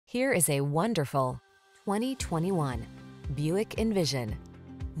Here is a wonderful 2021 Buick Envision.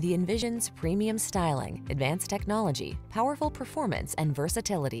 The Envision's premium styling, advanced technology, powerful performance, and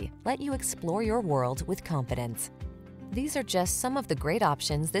versatility let you explore your world with confidence. These are just some of the great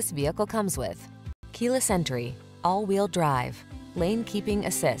options this vehicle comes with: keyless entry, all-wheel drive, lane keeping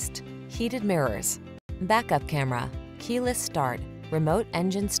assist, heated mirrors, backup camera, keyless start, remote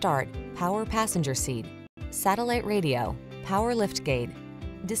engine start, power passenger seat, satellite radio, power liftgate.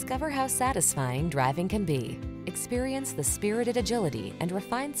 Discover how satisfying driving can be. Experience the spirited agility and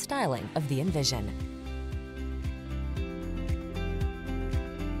refined styling of the Envision.